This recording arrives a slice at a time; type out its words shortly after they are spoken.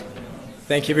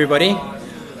Thank you, everybody.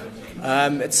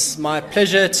 It's my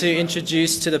pleasure to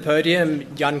introduce to the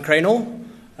podium Jan Krynauw.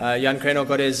 Jan Krynauw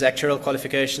got his actuarial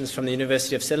qualifications from the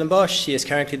University of Stellenbosch. He is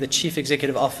currently the Chief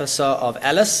Executive Officer of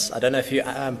Alice. I don't know if you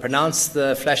pronounce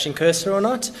the flashing cursor or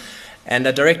not. And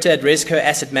a Director at Rezco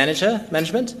Asset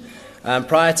Management.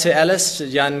 Prior to Alice,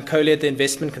 Jan co-led the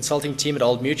investment consulting team at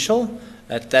Old Mutual.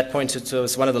 At that point, it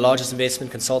was one of the largest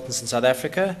investment consultants in South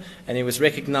Africa, and he was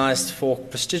recognized for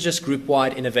prestigious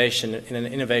group-wide innovation in an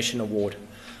innovation award.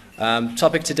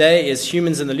 Topic today is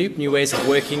Humans in the Loop, New Ways of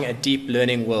Working, a Deep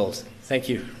Learning World. Thank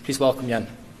you. Please welcome Jan.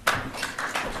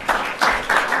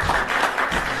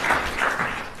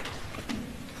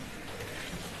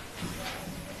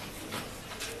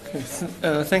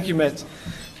 Thank you, Matt.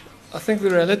 I think the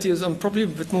reality is I'm probably a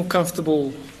bit more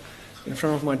comfortable in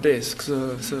front of my desk,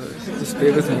 so just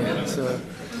bear with me.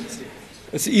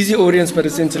 It's an easy audience, but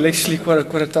it's intellectually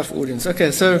quite a tough audience. Okay,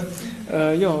 so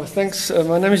thanks.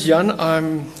 My name is Jan.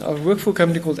 I work for a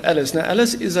company called Alice. Now,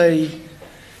 Alice is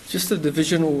just a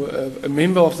division or a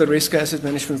member of the Rezco Asset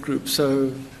Management Group. So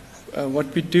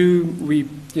what we do,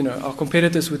 our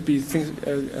competitors would be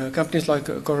companies like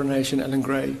Coronation, Allen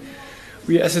Gray.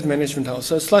 We're asset management house,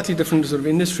 so a slightly different sort of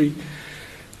industry.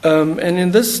 And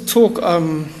in this talk,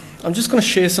 I'm just going to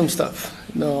share some stuff.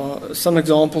 Now, some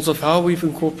examples of how we've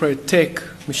incorporated tech,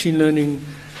 machine learning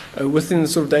within the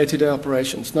sort of day-to-day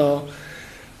operations. Now,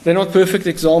 they're not perfect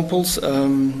examples,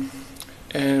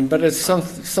 but it's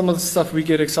some of the stuff we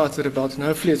get excited about, and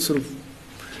hopefully it sort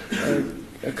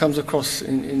of comes across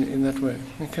in that way.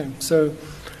 Okay, so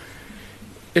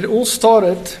it all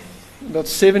started about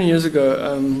 7 years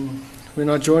ago when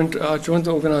I joined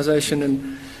the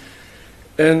organization,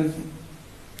 and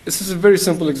this is a very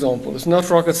simple example. It's not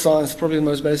rocket science, probably the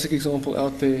most basic example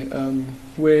out there,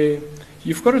 where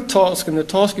you've got a task, and the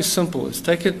task is simple. It's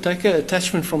take an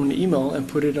attachment from an email and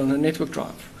put it on a network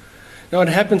drive. Now, it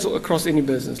happens across any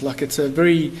business. Like, it's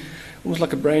almost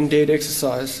like a brain-dead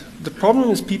exercise. The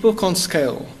problem is people can't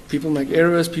scale. People make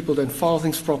errors, people don't file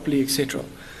things properly, etc.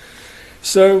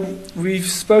 So we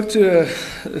spoke to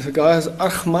a guy,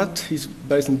 Ahmad. He's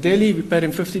based in Delhi. We paid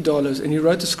him $50, and he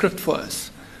wrote a script for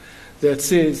us that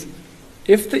says,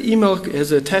 if the email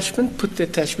has an attachment, put the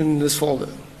attachment in this folder.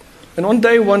 And on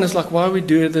day one, it's like, why are we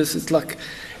doing this? It's like,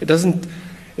 it doesn't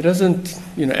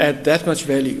add that much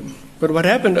value. But what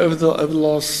happened over the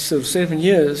last sort of 7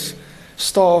 years,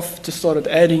 staff just started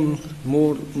adding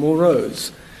more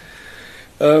rows.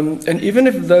 And even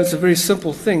if that's a very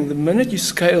simple thing, the minute you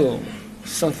scale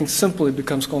something simple, it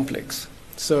becomes complex.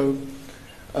 So,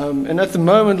 and at the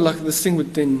moment, like, this thing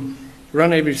would then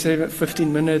run every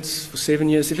 15 minutes for 7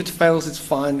 years. If it fails, it's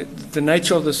fine. The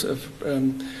nature of this,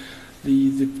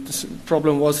 this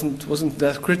problem wasn't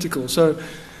that critical. So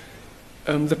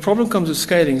the problem comes with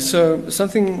scaling. So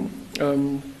something,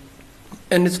 and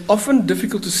it's often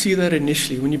difficult to see that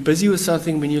initially when you're busy with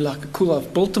something. When you're like, cool,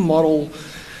 I've built a model.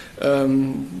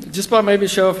 Just by maybe a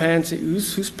show of hands,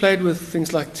 who's played with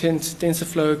things like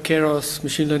TensorFlow, Keras,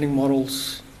 machine learning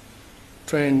models,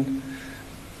 trained?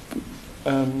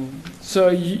 So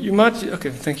you might, okay,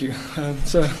 thank you.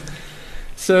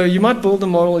 So you might build a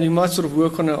model, you might sort of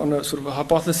work on a sort of a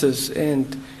hypothesis,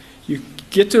 and you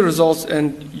get to results,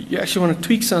 and you actually want to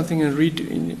tweak something and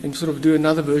and sort of do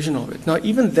another version of it. Now,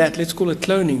 even that, let's call it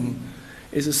cloning,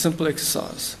 is a simple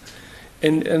exercise.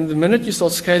 And the minute you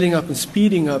start scaling up and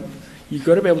speeding up, you've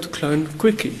got to be able to clone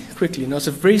quickly. Now, it's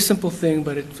a very simple thing,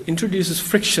 but it introduces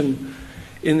friction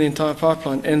in the entire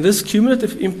pipeline. And this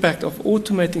cumulative impact of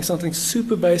automating something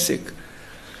super basic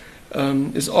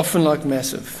is often like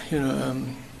massive.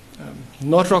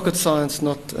 Not rocket science,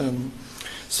 not.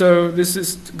 So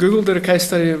Google did a case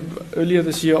study earlier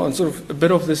this year on sort of a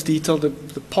bit of this detail, the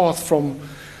path from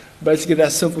basically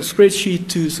that simple spreadsheet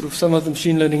to sort of some of the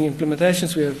machine learning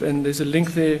implementations we have, and there's a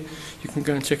link there you can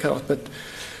go and check out. But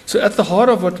so at the heart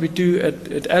of what we do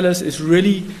at Alice is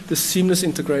really the seamless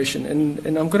integration,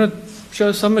 and I'm going to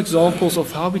show some examples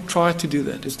of how we try to do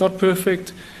that. It's not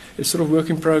perfect, it's sort of work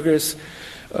in progress,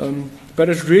 but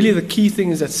it's really the key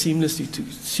thing is that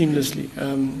seamlessly,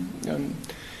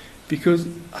 because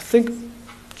I think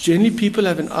generally people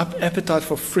have an appetite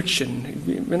for friction.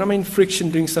 When I mean friction,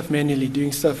 doing stuff manually,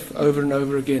 doing stuff over and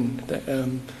over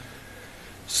again.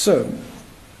 So,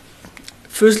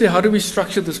 firstly, how do we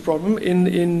structure this problem?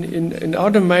 In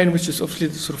our domain, which is obviously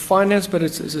the sort of finance, but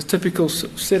it's a typical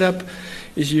setup,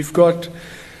 is you've got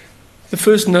the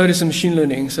first node is a machine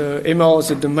learning. So ML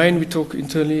is a domain we talk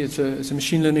internally. It's a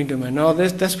machine learning domain. Now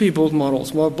that's where you build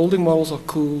models. Well, building models are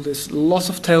cool. There's lots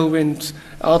of tailwinds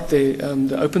out there.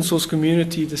 The open source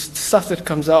community, the stuff that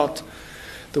comes out,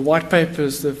 the white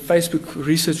papers, the Facebook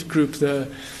research group,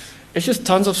 it's just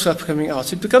tons of stuff coming out.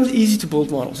 So it becomes easy to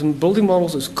build models. And building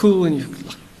models is cool, and you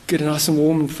like, get a nice and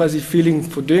warm and fuzzy feeling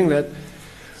for doing that.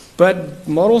 But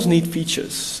models need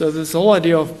features. So this whole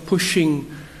idea of pushing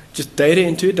just data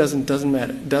into it doesn't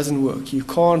matter. It doesn't work. You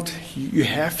can't. You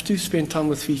have to spend time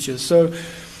with features. So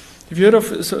if you heard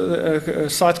of a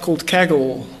site called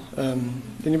Kaggle,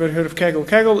 anybody heard of Kaggle?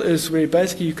 Kaggle is where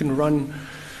basically you can run.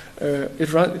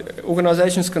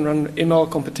 Organizations can run ML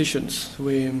competitions,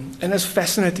 and that's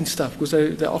fascinating stuff because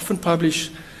they often publish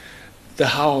the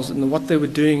hows and what they were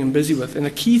doing and busy with. And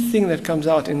the key thing that comes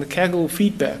out in the Kaggle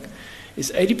feedback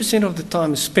is 80% of the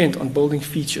time is spent on building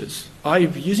features, i.e.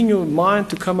 using your mind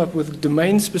to come up with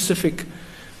domain-specific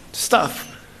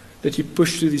stuff that you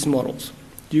push through these models.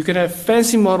 You can have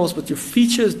fancy models, but your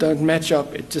features don't match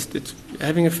up.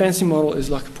 Having a fancy model is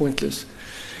like pointless.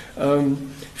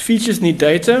 Features need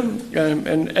data,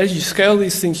 and as you scale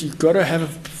these things, you've got to have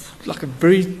a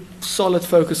very solid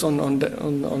focus on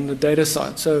the data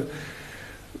side. So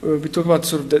we talk about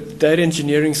sort of the data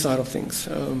engineering side of things.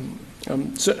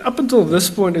 So up until this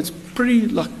point, it's pretty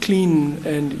clean,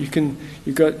 and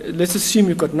let's assume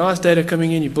you've got nice data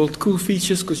coming in. You build cool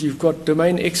features because you've got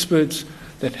domain experts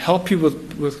that help you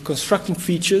with constructing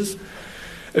features.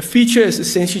 A feature is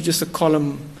essentially just a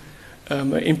column.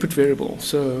 An input variable.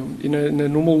 So in a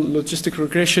normal logistic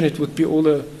regression, it would be all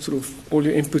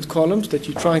your input columns that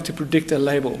you're trying to predict a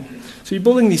label. So you're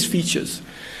building these features.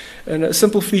 And a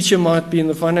simple feature might be in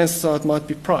the finance side, might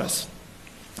be price.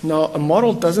 Now, a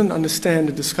model doesn't understand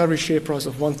the discovery share price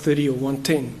of 130 or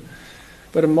 110.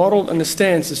 But a model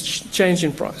understands this change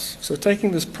in price. So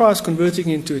taking this price, converting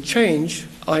into a change,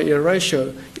 i.e. a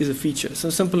ratio, is a feature. So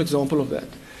a simple example of that.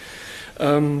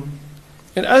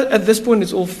 And at this point,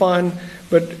 it's all fine,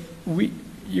 but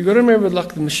you got to remember,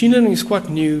 the machine learning is quite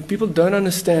new. People don't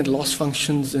understand loss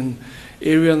functions and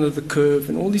area under the curve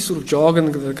and all these sort of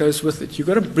jargon that goes with it. You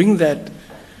got to bring that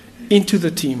into the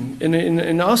team.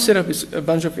 In our setup, is a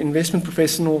bunch of investment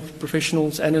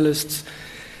professionals, analysts.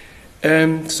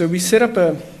 So we set up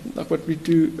what we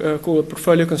do call a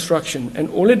portfolio construction, and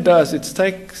all it does, it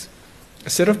takes a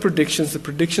set of predictions. The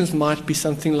predictions might be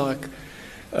something like.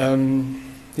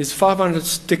 There's 500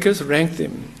 stickers, rank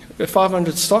them.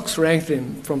 500 stocks, rank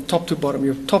them from top to bottom,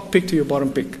 your top pick to your bottom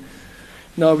pick.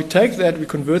 Now we take that, we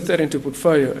convert that into a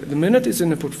portfolio. The minute it's in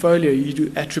a portfolio, you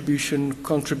do attribution,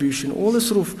 contribution, all the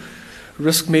sort of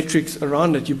risk metrics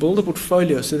around it. You build a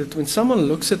portfolio so that when someone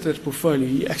looks at that portfolio,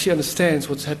 he actually understands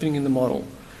what's happening in the model.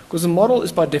 Because the model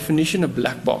is by definition a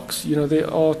black box.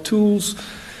 There are tools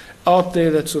out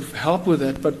there that sort of help with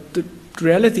that, but the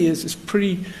reality is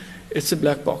it's a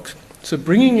black box. So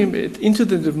bringing it into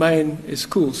the domain is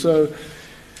cool. So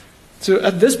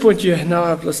at this point, you now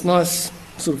have this nice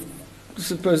sort of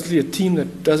supposedly a team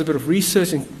that does a bit of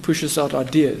research and pushes out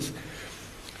ideas.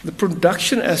 The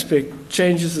production aspect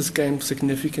changes this game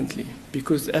significantly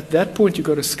because at that point you've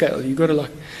got to scale. You've got to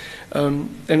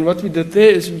and what we did there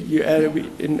is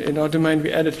in our domain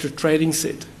we added a trading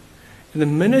set. And the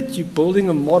minute you're building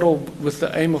a model with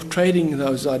the aim of trading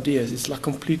those ideas, it's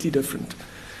completely different.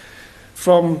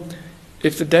 From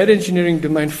if the data engineering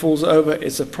domain falls over,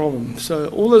 it's a problem. So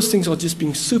all those things are just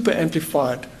being super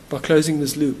amplified by closing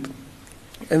this loop.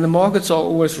 And the markets are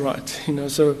always right,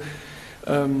 so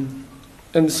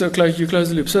you close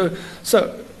the loop.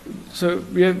 So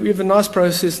we have a nice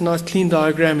process, nice clean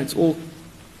diagram. It's all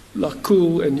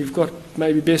cool, and you've got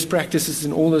maybe best practices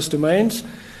in all those domains.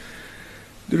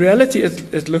 The reality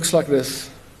it looks like this.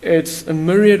 It's a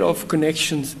myriad of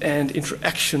connections and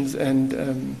interactions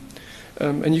and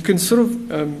you can sort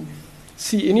of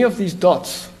see any of these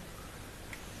dots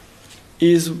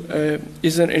is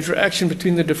an interaction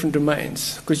between the different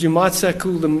domains. Because you might say,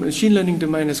 cool, the machine learning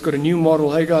domain has got a new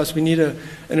model. Hey guys, we need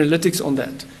analytics on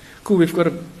that. Cool, we've got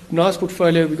a nice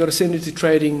portfolio. We've got to send it to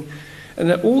trading. And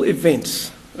they're all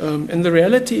events. And the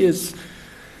reality is,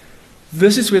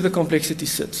 this is where the complexity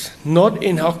sits. Not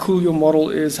in how cool your model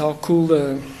is, how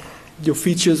cool your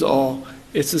features are.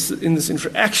 It's in this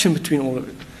interaction between all of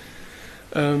it.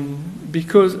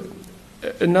 Because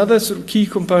another sort of key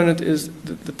component is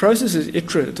the process is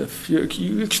iterative.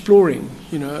 You're exploring.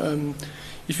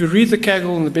 If you read the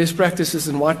Kaggle and the best practices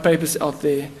and white papers out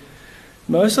there,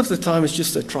 most of the time it's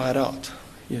just to try it out,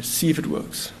 see if it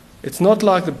works. It's not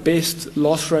like the best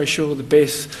loss ratio or the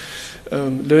best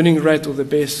learning rate or the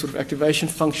best sort of activation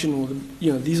function or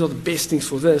these are the best things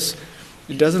for this.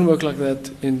 It doesn't work like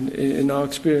that in our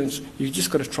experience. You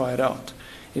just got to try it out.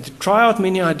 And to try out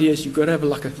many ideas, you've got to have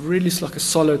a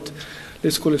solid,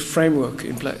 let's call it framework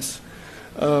in place.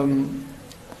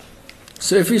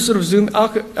 So if we sort of zoom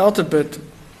out a bit,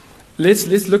 let's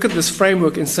look at this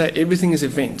framework and say everything is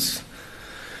events.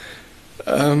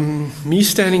 Me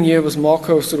standing here was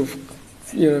Marco sort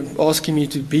of, asking me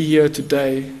to be here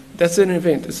today. That's an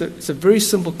event. It's a very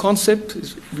simple concept.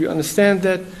 We understand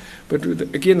that, but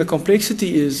again, the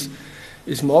complexity is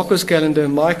Marco's calendar,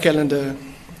 my calendar,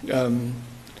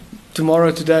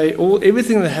 tomorrow, today,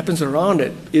 everything that happens around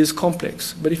it is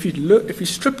complex. But if you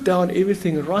strip down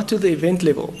everything right to the event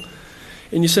level,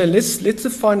 and you say let's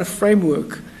define a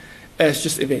framework as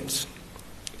just events,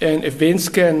 and events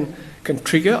can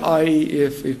trigger, i.e.,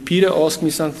 if Peter asks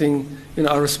me something,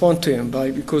 I respond to him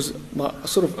because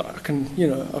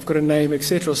I've got a name,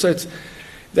 etc. So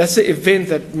that's the event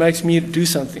that makes me do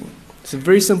something. It's a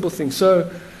very simple thing.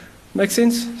 So, makes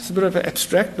sense? It's a bit of an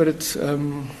abstract, but it's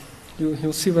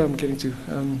you'll see where I'm getting to.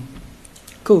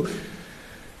 Cool.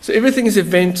 So everything is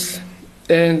events,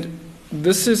 and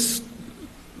this is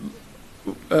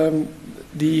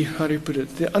how do you put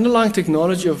it? The underlying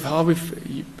technology of how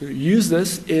we've used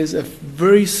this is a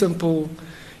very simple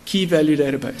key value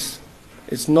database.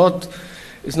 It's not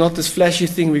this flashy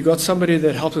thing. We got somebody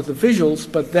that helped with the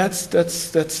visuals, but that's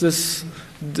this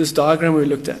diagram we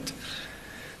looked at.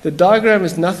 The diagram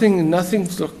is nothing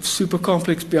super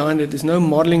complex behind it. There's no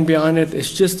modeling behind it.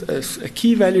 It's just a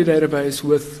key value database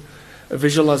with a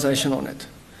visualization on it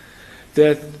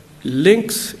that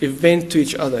links event to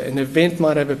each other. An event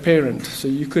might have a parent, so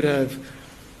you could have,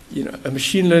 a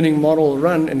machine learning model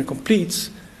run and it completes,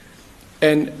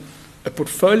 and a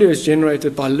portfolio is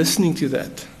generated by listening to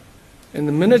that. And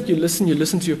the minute you listen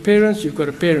to your parents, you've got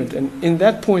a parent, and in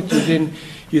that point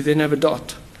you then have a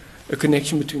dot, a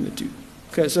connection between the two.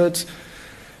 Okay, so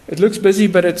it looks busy,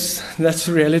 but that's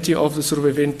the reality of the sort of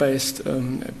event-based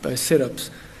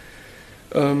setups.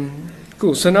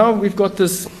 Cool. So now we've got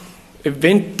this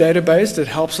event database that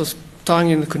helps us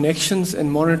tying in the connections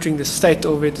and monitoring the state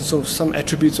of it and sort of some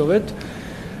attributes of it.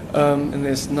 And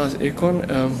there's nice aircon.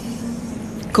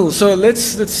 Cool. So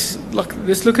let's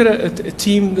look at a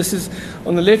team. This is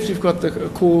on the left. You've got a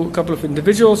couple of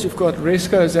individuals. You've got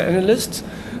Rezco as an analyst.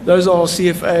 Those are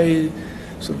CFA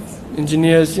sort of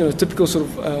engineers, typical sort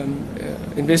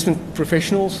of investment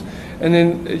professionals. And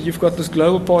then you've got this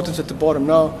global partners at the bottom.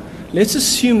 Now, let's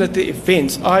assume that the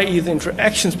events, i.e. the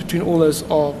interactions between all those,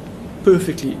 are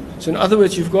perfectly. So in other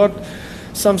words, you've got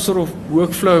some sort of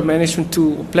workflow management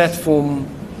tool or platform,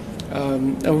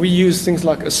 and we use things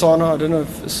like Asana. I don't know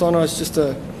if Asana is just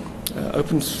a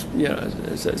open,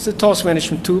 it's a task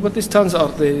management tool, but there's tons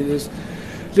out there.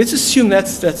 Let's assume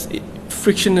that's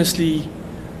frictionlessly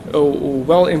or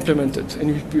well implemented,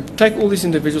 and we take all these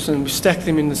individuals and we stack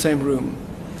them in the same room.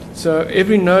 So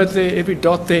every node there, every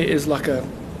dot there is like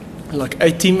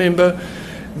a team member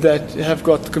that have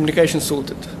got communication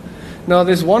sorted. Now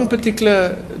there's one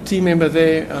particular team member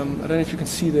there, I don't know if you can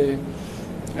see there,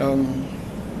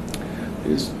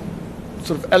 there's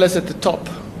sort of Alice at the top,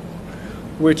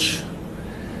 which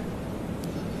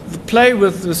the play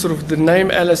with the sort of the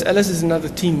name Alice is another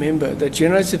team member that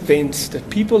generates events that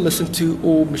people listen to,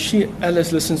 or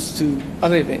Alice listens to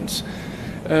other events.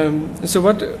 And so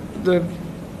what the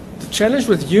challenge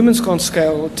with humans can't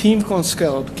scale, team can't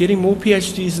scale, getting more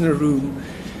PhDs in a room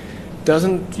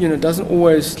doesn't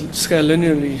always scale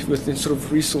linearly within sort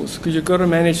of resource, because you've got to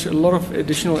manage a lot of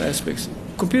additional aspects.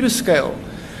 Computers scale.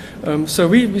 So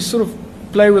we sort of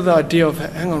play with the idea of,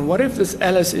 hang on, what if this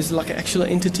Alice is like an actual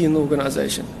entity in the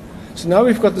organization? So now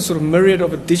we've got this sort of myriad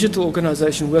of a digital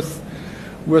organization with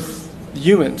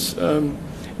humans.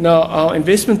 Now our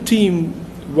investment team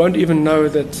won't even know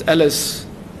that Alice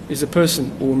is a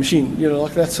person or a machine,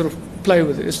 like that sort of play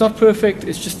with it. It's not perfect,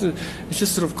 it's just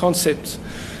sort of concepts.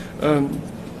 And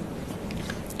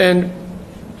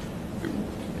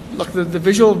like the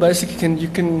visual basically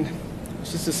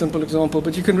it's just a simple example,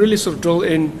 but you can really sort of drill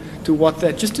in to what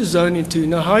that, just to zone into.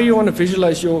 Now how you want to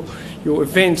visualize your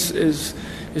events is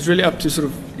really up to sort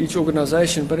of each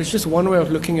organization, but it's just one way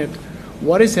of looking at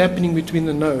what is happening between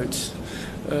the nodes,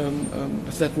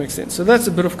 if that makes sense. So that's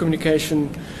a bit of communication.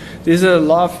 There's a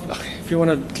live, if you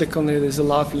want to click on there's a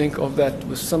live link of that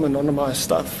with some anonymized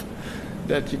stuff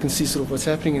that you can see sort of what's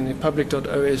happening in the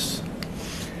public.os.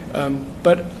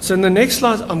 But so in the next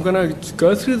slide, I'm going to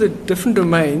go through the different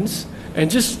domains and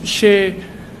just share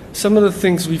some of the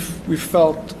things we've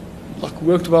felt like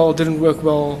worked well, didn't work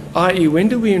well, i.e. when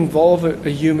do we involve a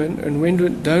human and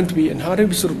when don't we, and how do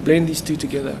we sort of blend these two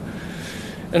together?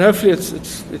 And hopefully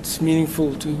it's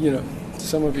meaningful to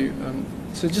some of you.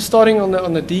 So just starting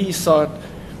on the DE side,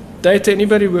 data.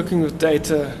 Anybody working with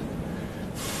data?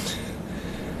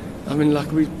 I mean,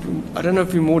 I don't know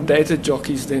if we're more data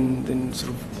jockeys than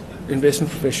sort of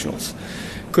investment professionals,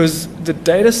 because the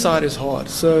data side is hard.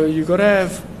 So you've got to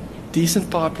have decent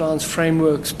pipelines,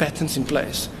 frameworks, patterns in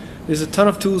place. There's a ton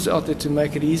of tools out there to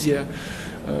make it easier.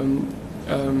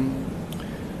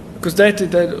 Because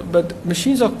but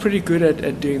machines are pretty good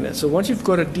at doing that. So once you've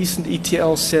got a decent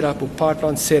ETL setup or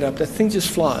pipeline setup, that thing just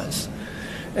flies.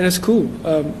 And it's cool.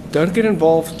 Don't get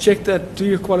involved. Check that. Do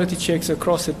your quality checks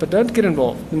across it, but don't get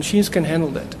involved. The machines can handle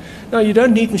that. Now, you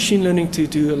don't need machine learning to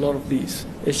do a lot of these.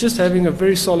 It's just having a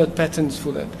very solid patterns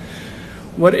for that.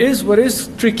 What is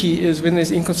tricky is when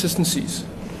there's inconsistencies.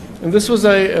 And this was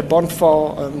a bond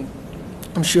file.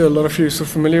 I'm sure a lot of you are so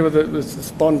familiar with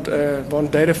this bond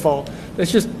data file.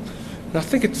 That's just, I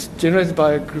think it's generated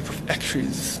by a group of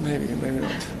actuaries, maybe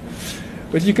not.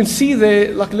 But you can see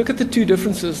there, like, look at the two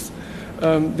differences.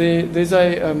 There's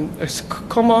a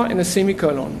comma and a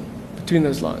semicolon between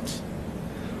those lines.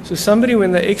 So somebody,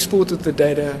 when they exported the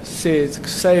data, says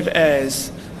save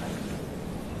as,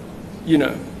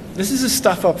 this is a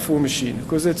stuff up for a machine,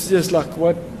 because it's just like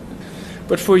what,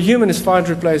 but for a human it's find,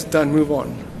 replace, done, move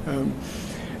on.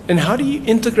 And how do you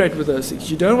integrate with those things?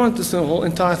 You don't want this whole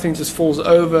entire thing just falls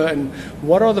over, and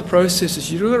what are the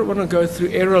processes? You don't want to go through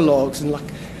error logs and like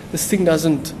this thing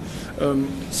doesn't.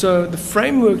 So the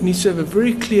framework needs to have a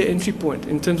very clear entry point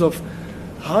in terms of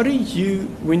how do you,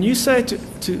 when you say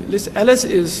let's, Alice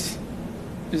is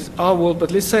our world,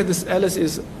 but let's say this Alice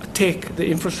is tech, the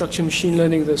infrastructure, machine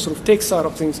learning, the sort of tech side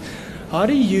of things. How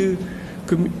do you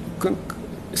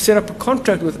set up a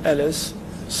contract with Alice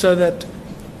so that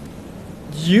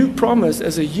you promise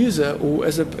as a user or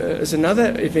as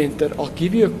another event that I'll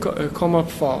give you a COMAP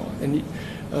file, and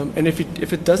if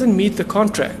it doesn't meet the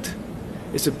contract,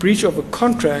 it's a breach of a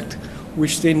contract,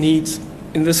 which then needs,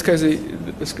 in this case,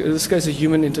 a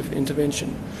human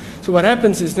intervention. So what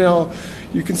happens is now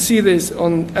you can see there's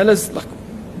on Alice, like,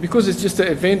 because it's just an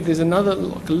event, there's another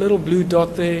like a little blue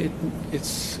dot there.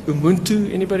 It's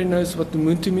Ubuntu. Anybody knows what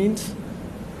Ubuntu means?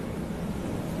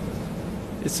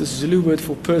 It's a Zulu word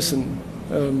for person.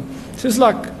 So it's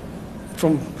like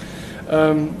from,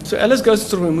 so Alice goes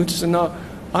to Ubuntu, so now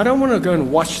I don't want to go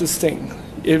and watch this thing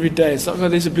every day. It's like, oh,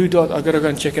 there's a blue dot, I've got to go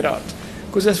and check it out,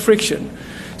 because that's friction.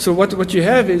 So what you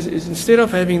have is instead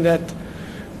of having that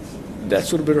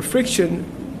sort of bit of friction,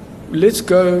 let's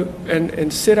go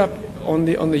and set up on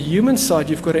the human side.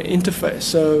 You've got an interface.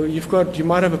 So you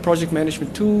might have a project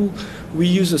management tool. We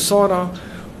use Asana.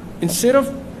 Instead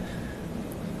of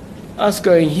us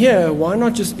going here, why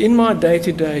not just in my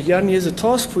day-to-day, Jan, here's a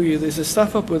task for you, there's a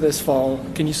stuff up with this file,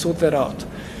 can you sort that out?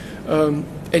 And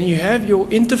you have your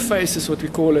interface, is what we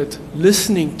call it,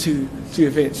 listening to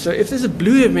events. So if there's a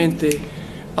blue event there,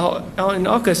 in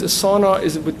our case,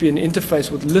 Asana would be an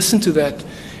interface, would listen to that,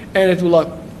 and it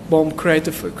will create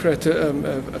a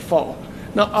file.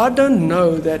 Now, I don't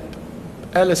know that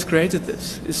Alice created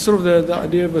this. It's sort of the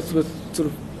idea with sort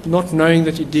of not knowing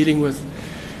that you're dealing with.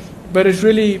 But it's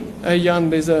really,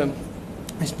 Jan,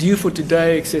 it's due for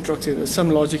today, etc., etc. There's some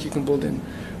logic you can build in.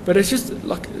 But it's just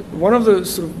like one of the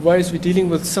sort of ways we're dealing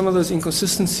with some of those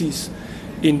inconsistencies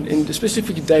in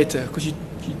specific data, because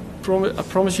I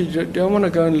promise you don't want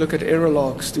to go and look at error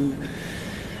logs to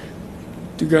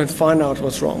go and find out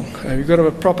what's wrong. You've got to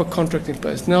have a proper contract in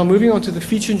place. Now, moving on to the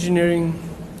feature engineering,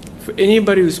 for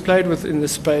anybody who's played with in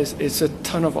this space, it's a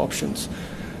ton of options.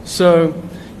 So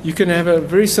you can have a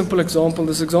very simple example.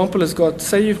 This example has got,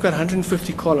 say you've got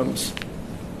 150 columns.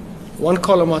 One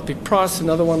column might be price,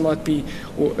 another one might be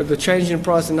or the change in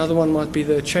price, another one might be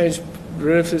the change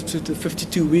relative to the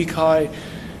 52-week high,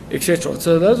 etc.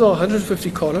 So those are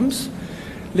 150 columns.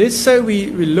 Let's say we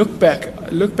look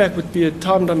back. Look back would be a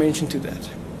time dimension to that.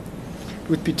 It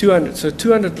would be 200. So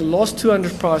 200, the last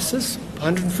 200 prices,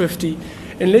 150.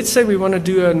 And let's say we want to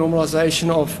do a normalization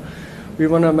of, we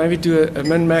want to maybe do a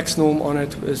min-max norm on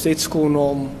it, a Z-score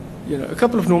norm, a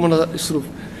couple of normal sort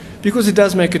of, because it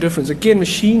does make a difference. Again,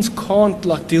 machines can't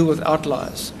deal with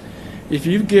outliers. If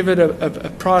you give it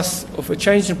a price of a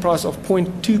change in price of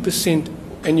 0.2%,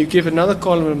 and you give another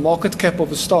column a market cap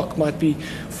of a stock might be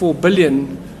 4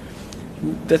 billion,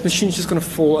 that machine's just going to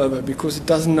fall over because it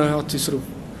doesn't know how to sort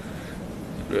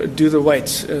of do the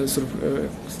weights.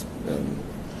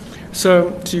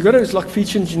 So you've got to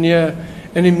feature engineer,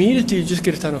 and immediately you just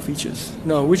get a ton of features.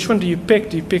 Now, which one do you pick?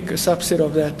 Do you pick a subset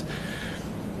of that?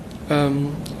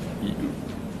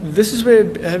 This is where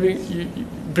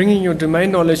bringing your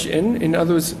domain knowledge in. In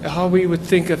other words, how we would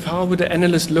think of how would the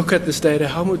analyst look at this data?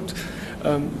 How would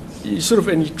you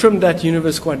and you trim that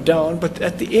universe quite down, but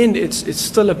at the end, it's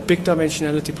still a big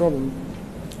dimensionality problem.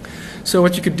 So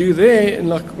what you could do there, and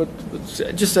what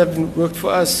just haven't worked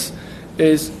for us,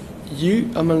 is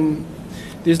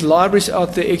there's libraries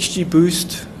out there.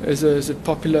 XGBoost is a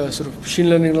popular sort of machine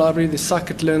learning library. There's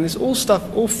scikit-learn. There's all stuff,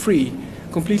 all free,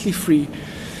 completely free.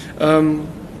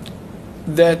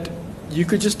 that you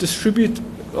could just distribute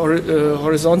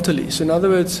horizontally. So in other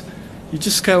words, you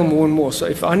just scale more and more. So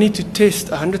if I need to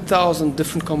test 100,000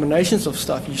 different combinations of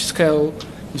stuff, you scale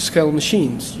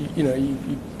machines.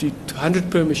 You do 100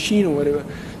 per machine or whatever.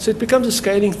 So it becomes a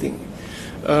scaling thing.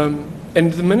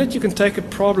 And the minute you can take a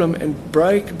problem and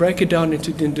break it down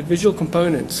into the individual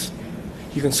components,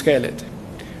 you can scale it.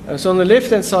 So on the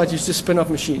left-hand side, you just spin off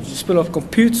machines. You spin off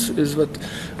computes, is what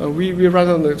we run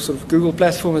on the sort of Google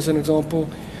platform as an example.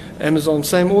 Amazon,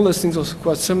 same, all those things are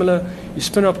quite similar. You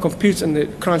spin up computes and they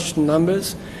crunch the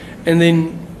numbers. And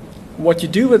then what you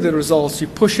do with the results, you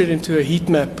push it into a heat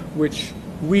map, which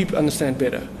we understand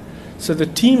better. So the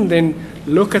team then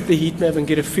look at the heat map and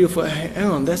get a feel for, hey, hang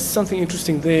on, that's something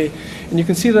interesting there. And you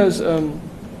can see those sort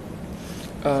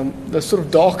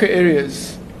of darker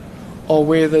areas are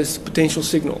where there's potential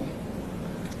signal.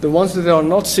 The ones that are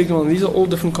not signal, and these are all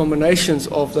different combinations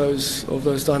of those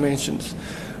dimensions.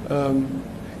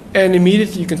 And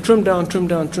immediately you can trim down,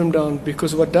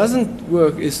 because what doesn't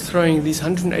work is throwing these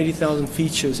 180,000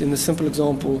 features in the simple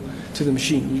example to the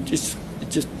machine. It's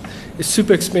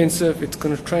super expensive. It's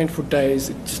going to train for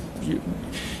days.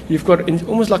 You've got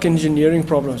almost like engineering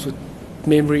problems with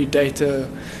memory, data,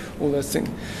 all that thing.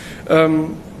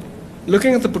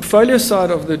 Looking at the portfolio side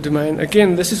of the domain,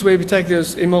 again, this is where we take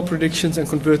those ML predictions and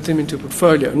convert them into a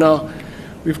portfolio. Now,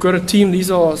 we've got a team. These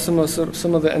are some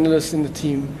of the analysts in the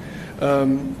team.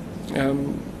 And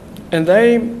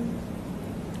they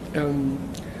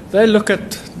look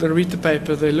at, they read the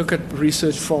paper, they look at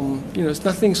research from, it's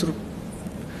nothing sort of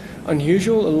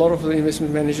unusual. A lot of the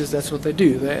investment managers, that's what they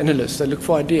do. They're analysts, they look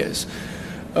for ideas.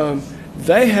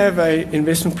 They have an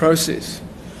investment process.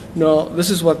 Now,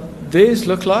 this is what theirs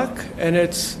look like, and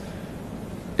it's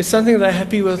something they're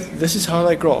happy with. This is how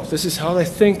they graph. This is how they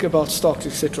think about stocks,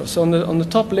 etc. So on the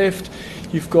top left,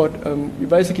 you've got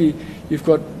you've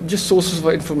got just sources of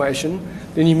information.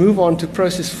 Then you move on to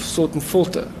process, sort, and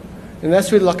filter, and that's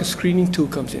where like a screening tool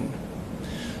comes in.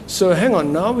 So hang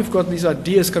on, now we've got these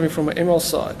ideas coming from an ML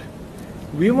side.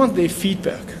 We want their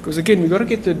feedback because again, we've got to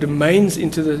get the domains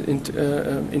into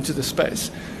the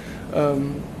space.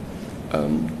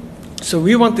 So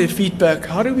we want their feedback.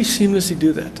 How do we seamlessly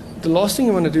do that? The last thing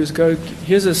you want to do is go,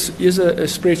 here's a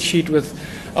spreadsheet with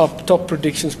our top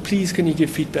predictions. Please, can you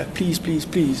give feedback? Please, please,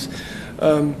 please.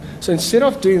 So instead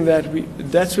of doing that,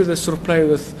 that's where they sort of play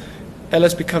with,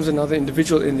 Alice becomes another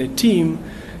individual in their team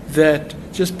that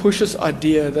just pushes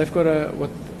idea. They've got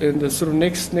in the sort of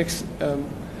next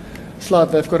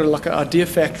slide, they've got like an idea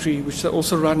factory, which they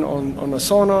also run on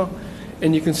Asana.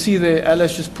 And you can see there,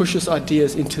 Alice just pushes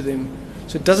ideas into them.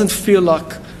 So it doesn't feel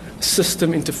like a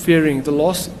system interfering. The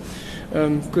last,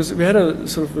 because we had a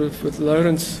sort of, with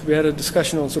Lawrence, we had a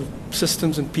discussion on sort of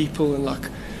systems and people, and like,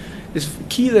 it's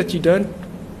key that you don't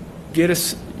your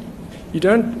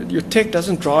tech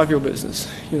doesn't drive your business.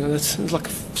 That's like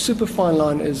a super fine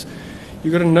line is,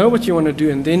 you've got to know what you want to do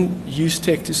and then use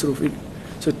tech to sort of,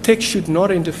 so tech should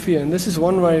not interfere. And this is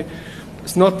one way.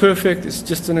 It's not perfect. It's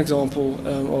just an example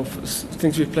of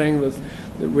things we're playing with,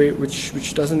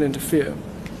 which doesn't interfere.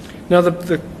 Now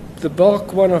the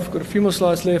bulk one, I've got a few more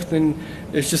slides left. Then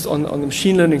it's just on the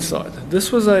machine learning side.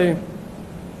 This was a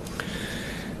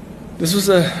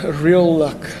real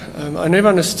luck. I never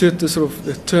understood the sort of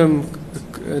the term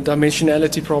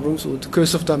dimensionality problems, or the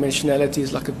curse of dimensionality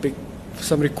is like a big.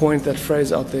 Somebody coined that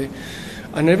phrase out there.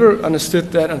 I never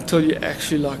understood that until you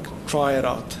actually like try it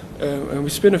out. And we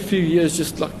spent a few years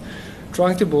just like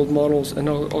trying to build models, and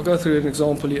I'll go through an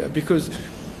example here, because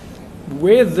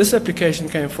where this application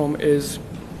came from is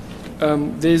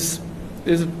there's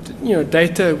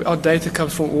data. Our data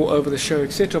comes from all over the show,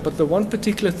 etc. But the one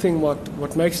particular thing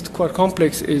what makes it quite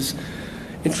complex is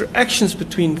interactions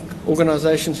between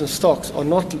organizations and stocks are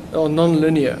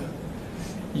non-linear.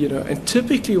 And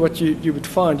typically what you would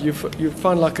find, you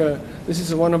find like this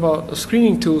is one of our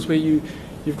screening tools where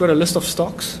you've got a list of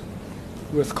stocks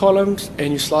with columns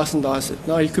and you slice and dice it.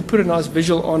 Now you could put a nice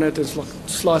visual on it, it's like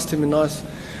sliced them in nice,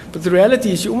 but the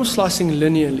reality is you're almost slicing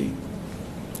linearly.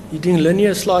 You're doing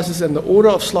linear slices, and the order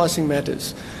of slicing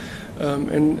matters,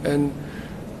 and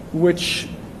which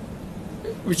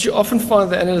you often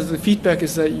find the feedback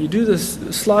is that you do this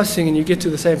slicing and you get to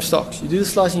the same stocks. You do the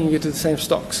slicing and you get to the same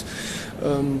stocks.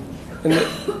 And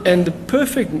the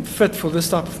perfect fit for this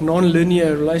type of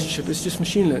non-linear relationship is just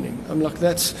machine learning.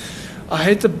 I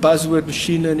hate the buzzword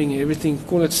machine learning and everything.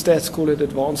 Call it stats, call it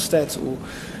advanced stats,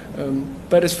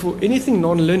 but as for anything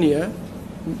non-linear,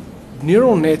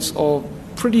 neural nets are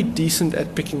pretty decent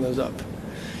at picking those up.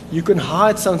 You can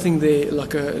hide something there,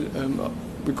 like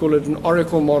we call it an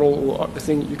oracle model or a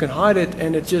thing. You can hide it,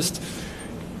 and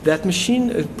that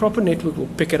machine, a proper network, will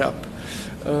pick it up.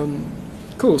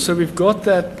 Cool, so we've got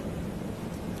that.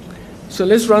 So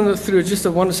let's run through just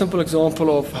one simple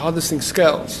example of how this thing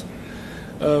scales.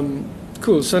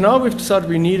 Cool, so now we've decided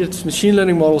we needed machine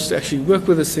learning models to actually work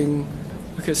with this thing.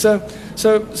 Okay, so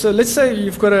let's say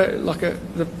you've got a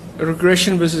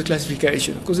regression versus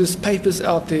classification, because there's papers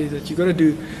out there that you've got to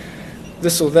do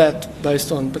this or that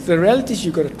based on, but the reality is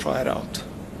you've got to try it out.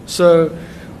 So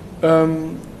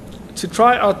to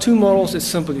try out two models is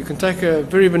simple. You can take a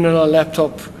very vanilla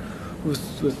laptop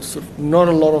with sort of not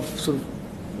a lot of sort of,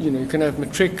 you can have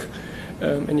metric,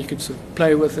 and you can sort of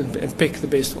play with and pick the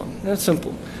best one. That's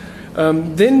simple.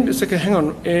 Then it's like, hang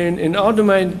on, in our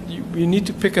domain, we need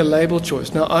to pick a label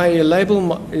choice. Now, a label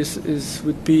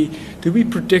would be, do we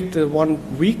predict the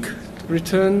 1 week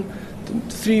return, the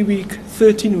 3 week,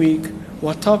 13 week,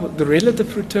 what type of, the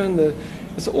relative return,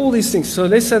 it's all these things. So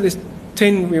let's say there's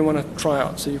 10 we want to try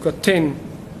out. So you've got 10,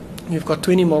 you've got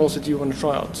 20 models that you want to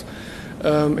try out.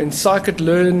 In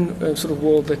scikit-learn sort of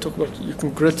world, they talk about you can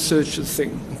grid search the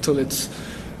thing until it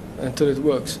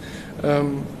works.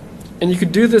 And you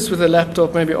could do this with a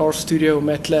laptop, maybe RStudio or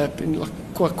MATLAB, in like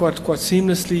quite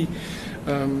seamlessly.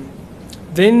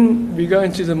 Then we go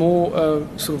into the more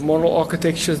sort of model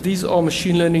architectures. These are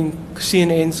machine learning.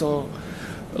 CNNs are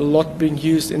a lot being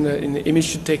used in the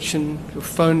image detection. Your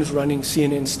phone is running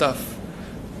CNN stuff,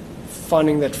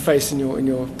 finding that face in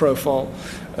your profile.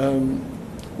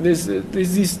 There's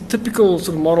these typical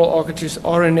sort of model architectures.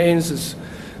 RNNs,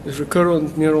 there's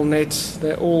recurrent neural nets.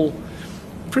 They're all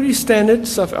pretty standard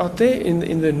stuff out there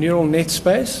in the neural net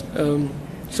space.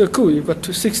 So cool, you've got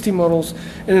 260 models,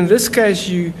 and in this case,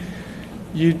 you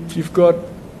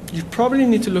probably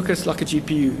need to look at it like a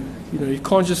GPU. You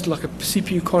can't just, like a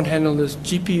CPU can't handle this.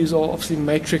 GPUs are obviously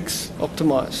matrix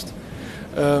optimized.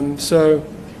 And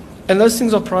those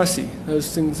things are pricey.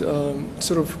 Those things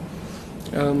sort of.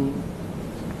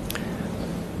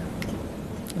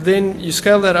 Then you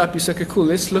scale that up, you say, okay, cool,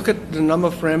 let's look at the number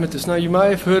of parameters. Now, you may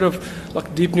have heard of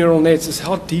like deep neural nets. It's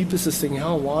how deep is this thing?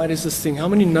 How wide is this thing? How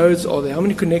many nodes are there? How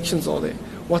many connections are there?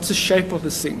 What's the shape of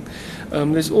this thing?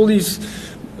 There's all these,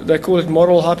 they call it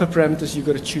model hyperparameters you've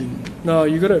got to tune. Now,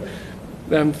 you've got to,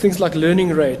 things like learning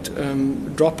rate,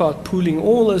 dropout, pooling,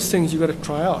 all those things you've got to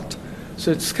try out. So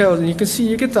it scales, and you can see,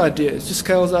 you get the idea. It just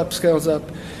scales up, scales up.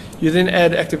 You then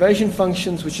add activation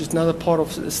functions, which is another part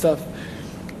of the stuff.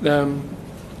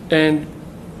 And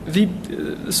the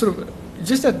sort of,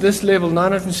 just at this level,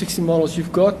 960 models, you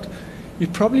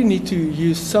probably need to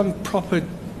use some proper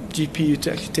GPU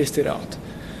to actually test it out.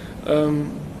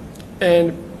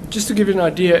 And just to give you an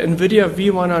idea, NVIDIA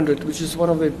V100, which is one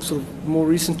of the sort of more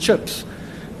recent chips,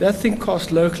 that thing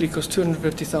locally costs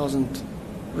 250,000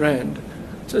 Rand.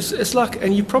 So it's like,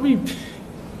 and you probably,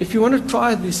 if you want to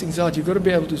try these things out, you've got to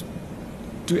be able to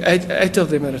do eight of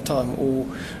them at a time,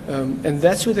 and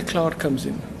that's where the cloud comes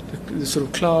in. The sort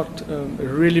of cloud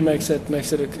really makes it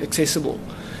accessible.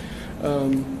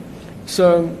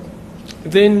 So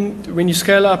then when you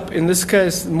scale up, in this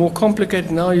case, more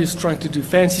complicated, now you're trying to do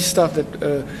fancy stuff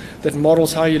that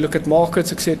models how you look at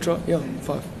markets, etc. Yeah,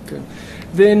 5. Okay.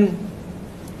 Then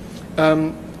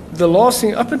the last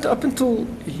thing, up until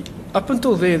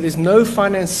there's no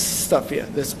finance stuff here.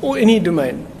 There's any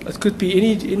domain. It could be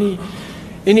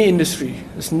any industry.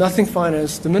 There's nothing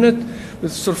finance. The minute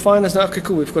with sort of finance, now, okay,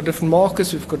 cool, we've got different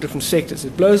markets, we've got different sectors.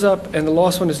 It blows up, and the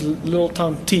last one is little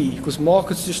time T, because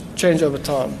markets just change over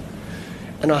time.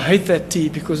 And I hate that T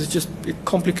because it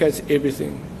complicates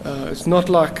everything. It's not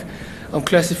like I'm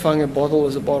classifying a bottle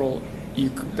as a bottle.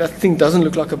 That thing doesn't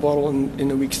look like a bottle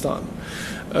in a week's time.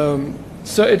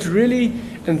 So it really,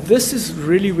 and this is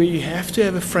really where you have to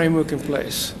have a framework in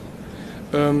place.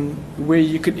 Where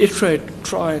you could iterate,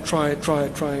 try as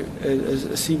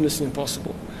seamlessly as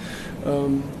possible.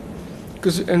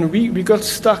 And we got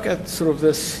stuck at sort of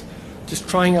this, just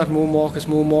trying out more markets,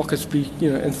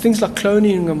 and things like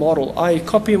cloning a model. I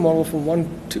copy a model from one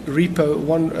repo,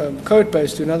 one code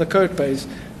base to another code base,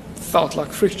 felt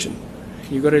like friction.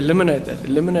 You've got to eliminate that,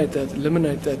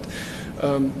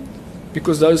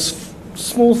 because those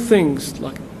small things,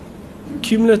 like,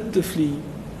 cumulatively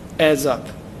adds up.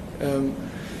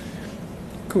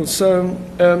 Cool. So,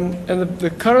 and the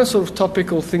current sort of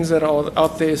topical things that are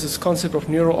out there is this concept of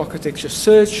neural architecture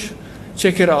search.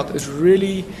 Check it out. It's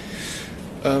really,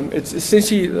 it's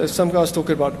essentially, some guys talk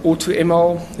about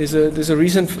AutoML. There's a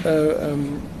recent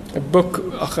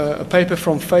a paper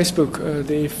from Facebook,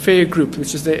 the FAIR group,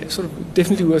 which is sort of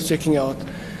definitely worth checking out.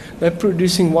 They're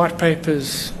producing white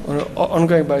papers on an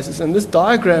ongoing basis, and this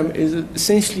diagram is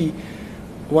essentially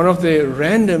one of the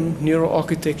random neural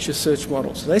architecture search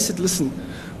models. They said, listen,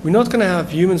 we're not going to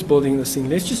have humans building this thing.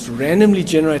 Let's just randomly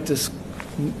generate this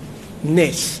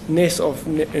nest of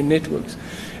networks.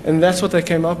 And that's what they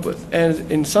came up with.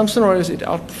 And in some scenarios, it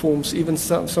outperforms even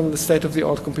some of the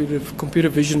state-of-the-art computer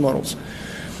vision models.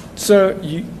 So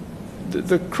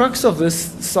the crux of this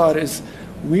side is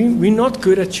we're not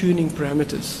good at tuning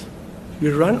parameters. We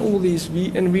run all these,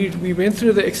 we went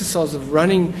through the exercise of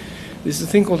running. There's a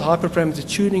thing called hyperparameter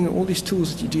tuning and all these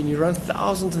tools that you do, and you run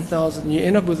thousands and thousands, and you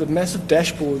end up with a massive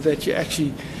dashboard that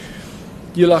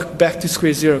you're like back to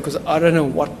square zero because I don't know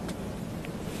what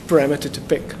parameter to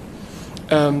pick.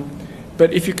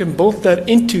 But if you can build that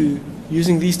into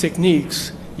using these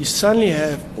techniques, you suddenly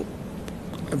have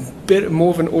a bit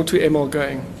more of an auto ML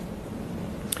going.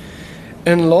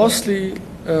 And lastly,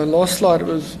 last slide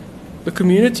was the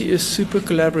community is super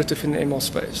collaborative in the ML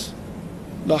space.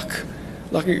 Like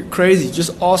crazy,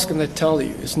 just ask and they tell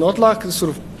you. It's not like a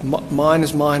sort of mine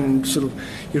is mine and sort of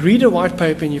you read a white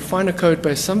paper and you find a code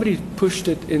base, somebody pushed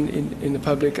it in the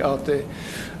public out there.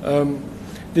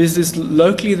 There's this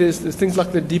locally, there's things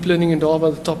like the deep learning endowed by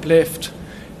the top left.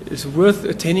 It's worth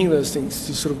attending those things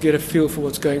to sort of get a feel for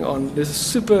what's going on. There's a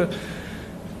super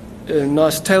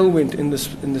nice tailwind in this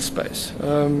space.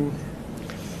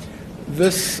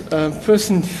 This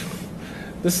person,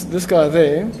 this guy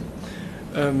there,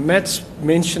 Matt's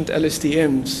mentioned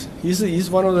LSTMs. He's Jürgen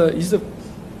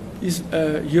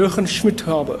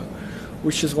Schmidhaber,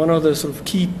 which is one of the sort of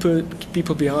key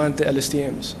people behind the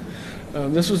LSTMs.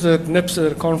 This was at NIPS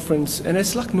at a conference, and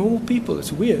it's like normal people.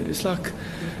 It's weird. It's like,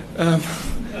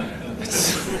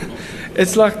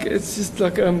 it's just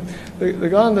like the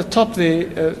guy on the top there.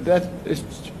 That is,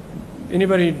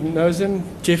 anybody knows him?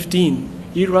 Jeff Dean.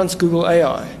 He runs Google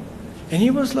AI, and he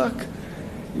was like,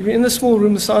 in the small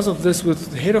room the size of this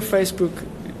with the head of Facebook,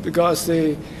 the guys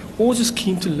there, all just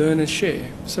keen to learn and share.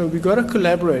 So we got to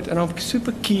collaborate, and I'm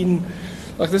super keen.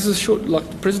 Like this is short. Like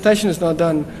the presentation is now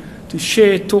done. To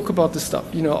share, talk about the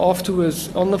stuff, afterwards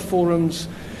on the forums,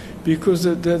 because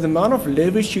the amount of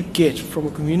leverage you get from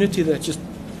a community that just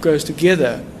goes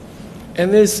together,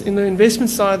 and there's in the investment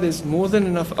side, there's more than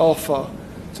enough alpha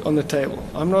on the table.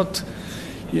 I'm not,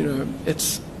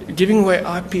 it's giving away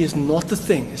IP is not the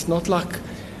thing. It's not like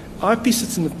IP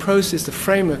sits in the process, the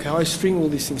framework, how I string all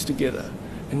these things together,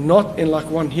 and not in like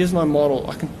one. Here's my model.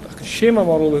 I can share my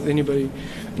model with anybody,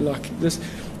 like this.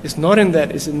 It's not in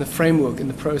that, it's in the framework, in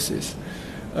the process.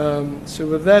 So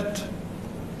with that,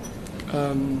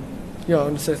 I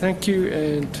want to say thank you,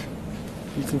 and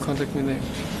you can contact me there.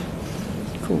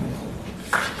 Cool.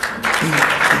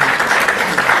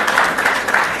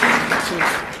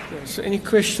 So any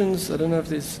questions? I don't know if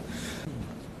there's...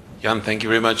 Jan, thank you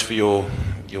very much for your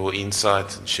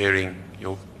insight and sharing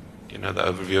the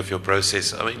overview of your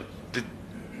process. I mean,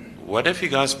 what have you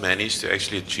guys managed to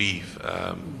actually achieve?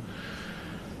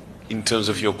 In terms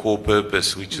of your core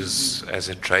purpose, which is as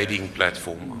a trading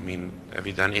platform? I mean, have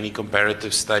you done any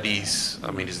comparative studies?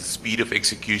 I mean, is the speed of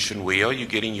execution, where are you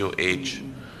getting your edge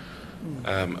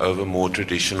over more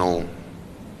traditional,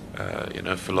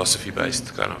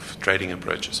 philosophy-based kind of trading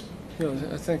approaches? Yeah,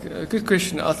 I think a good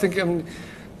question. I think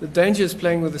the danger is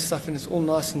playing with the stuff and it's all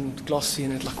nice and glossy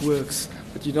and it like works,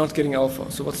 but you're not getting alpha.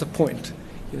 So what's the point?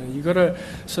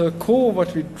 So core of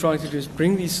what we're trying to do is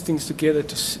bring these things together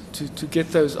to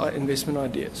get those investment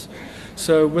ideas.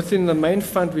 So within the main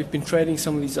fund, we've been trading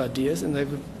some of these ideas, and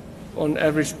they've, on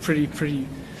average, pretty.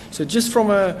 So just from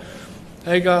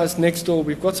hey guys, next door,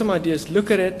 we've got some ideas, look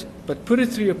at it, but put it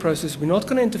through your process. We're not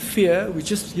going to interfere.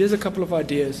 Here's a couple of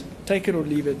ideas, take it or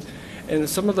leave it. And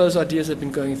some of those ideas have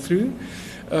been going through.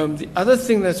 The other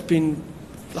thing that's been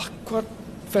quite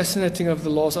fascinating over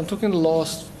I'm talking the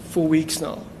last 4 weeks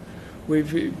now, where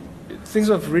things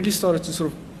have really started to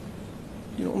sort of,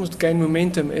 almost gain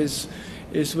momentum is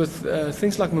with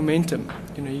things like momentum.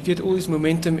 You get all these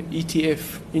momentum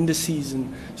ETF indices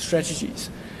and strategies,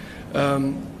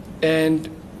 and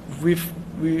we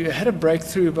had a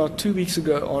breakthrough about 2 weeks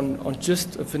ago on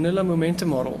just a vanilla momentum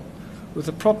model with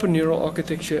a proper neural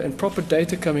architecture and proper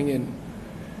data coming in.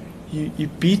 You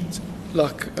beat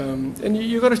and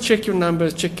you got to check your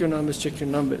numbers.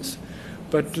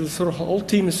 But the sort of whole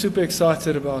team is super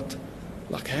excited about,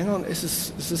 hang on, is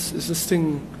this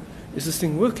thing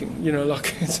working?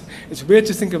 It's weird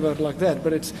to think about it like that,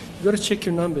 but you got to check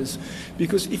your numbers,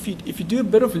 because if you do a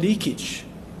bit of leakage,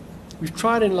 we've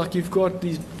tried in you've got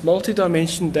these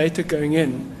multi-dimension data going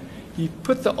in, you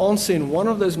put the answer in one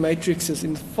of those matrices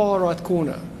in the far right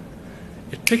corner,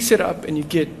 it picks it up and you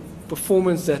get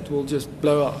performance that will just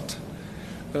blow out.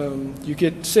 You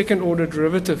get second order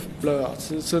derivative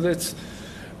blowouts. So that's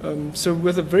so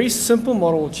with a very simple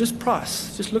model, just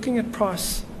looking at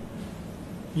price,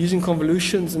 using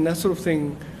convolutions and that sort of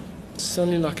thing,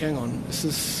 suddenly hang on,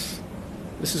 this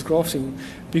This is graph seeing.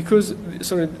 Because,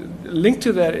 sorry, linked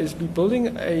to that is we're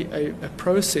building a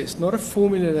process, not a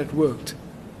formula that worked.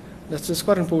 That's just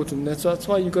quite important. That's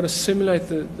why you've got to simulate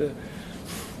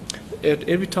at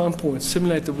every time point,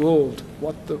 simulate the world,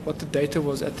 what the data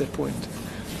was at that point.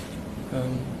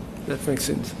 That makes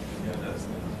sense.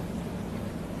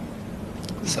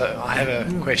 So I have a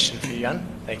question for you, Jan.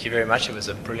 Thank you very much. It was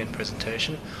a brilliant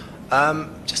presentation.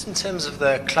 Just in terms of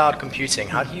the cloud computing,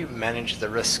 how do you manage the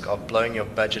risk of blowing your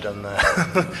budget on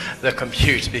the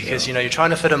compute? Because you're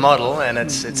trying to fit a model, and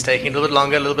it's taking a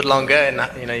little bit longer, and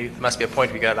there must be a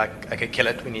point where you go like, okay, kill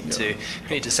it. We need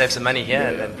to save some money here,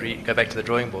 and then go back to the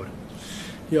drawing board.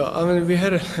 Yeah, I mean, we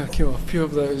had a few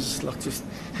of those. Like, just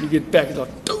you get back, it's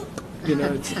like, dope,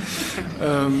 it's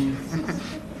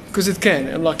because it can,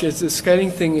 and like the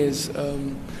scaling thing is.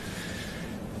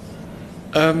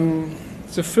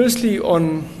 So firstly,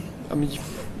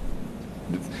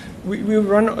 we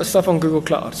run stuff on Google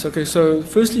Cloud. Okay, so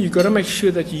firstly, you've got to make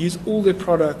sure that you use all their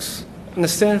products.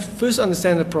 First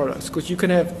understand the products, because you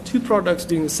can have two products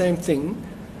doing the same thing,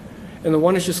 and the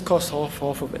one is just cost half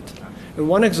of it. And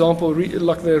one example,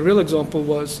 like the real example,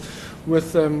 was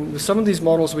with some of these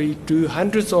models where you do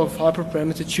hundreds of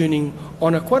hyperparameter tuning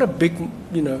on quite a big,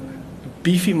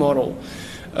 beefy model.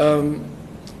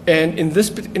 And there's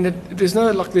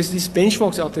these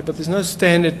benchmarks out there, but there's no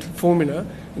standard formula,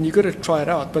 and you've got to try it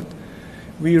out. But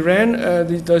we ran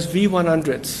those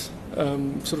V100s,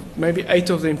 sort of maybe 8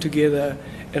 of them together,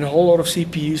 and a whole lot of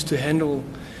CPUs to handle.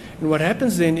 And what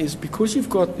happens then is, because you've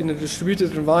got, in a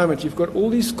distributed environment, you've got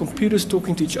all these computers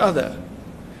talking to each other,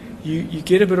 you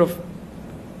get a bit of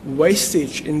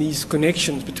wastage in these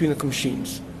connections between the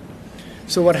machines.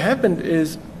 So what happened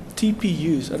is,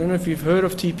 TPUs, I don't know if you've heard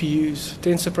of TPUs,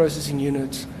 tensor processing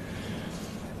units.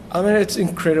 I mean, it's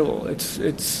incredible. It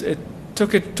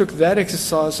took that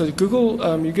exercise. So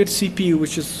Google, you get CPU,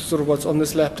 which is sort of what's on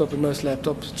this laptop and most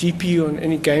laptops. GPU, and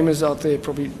any gamers out there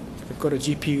probably have got a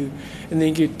GPU. And then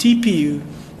you get TPU,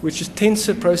 which is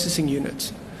tensor processing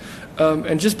units.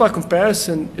 And just by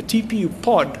comparison, a TPU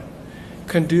pod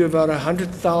can do about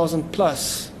 100,000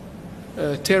 plus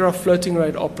tera floating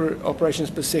rate operations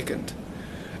per second.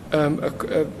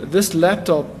 This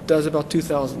laptop does about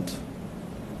 2,000.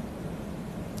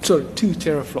 Sorry, 2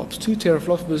 teraflops. 2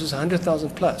 teraflops versus 100,000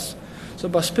 plus. So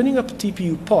by spinning up a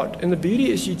TPU pod, and the beauty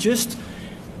is you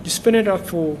spin it up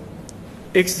for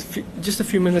just a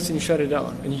few minutes and you shut it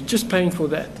down, and you're just paying for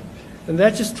that. And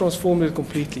that just transforms it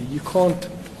completely. You can't,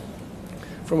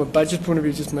 from a budget point of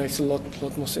view, it just makes a lot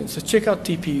more sense. So check out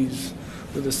TPUs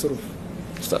with this sort of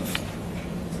stuff.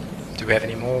 Do we have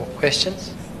any more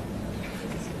questions?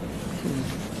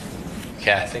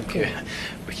 Okay, I think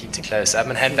we're keen to close. I'm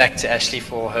going to hand back to Ashley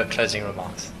for her closing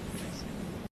remarks.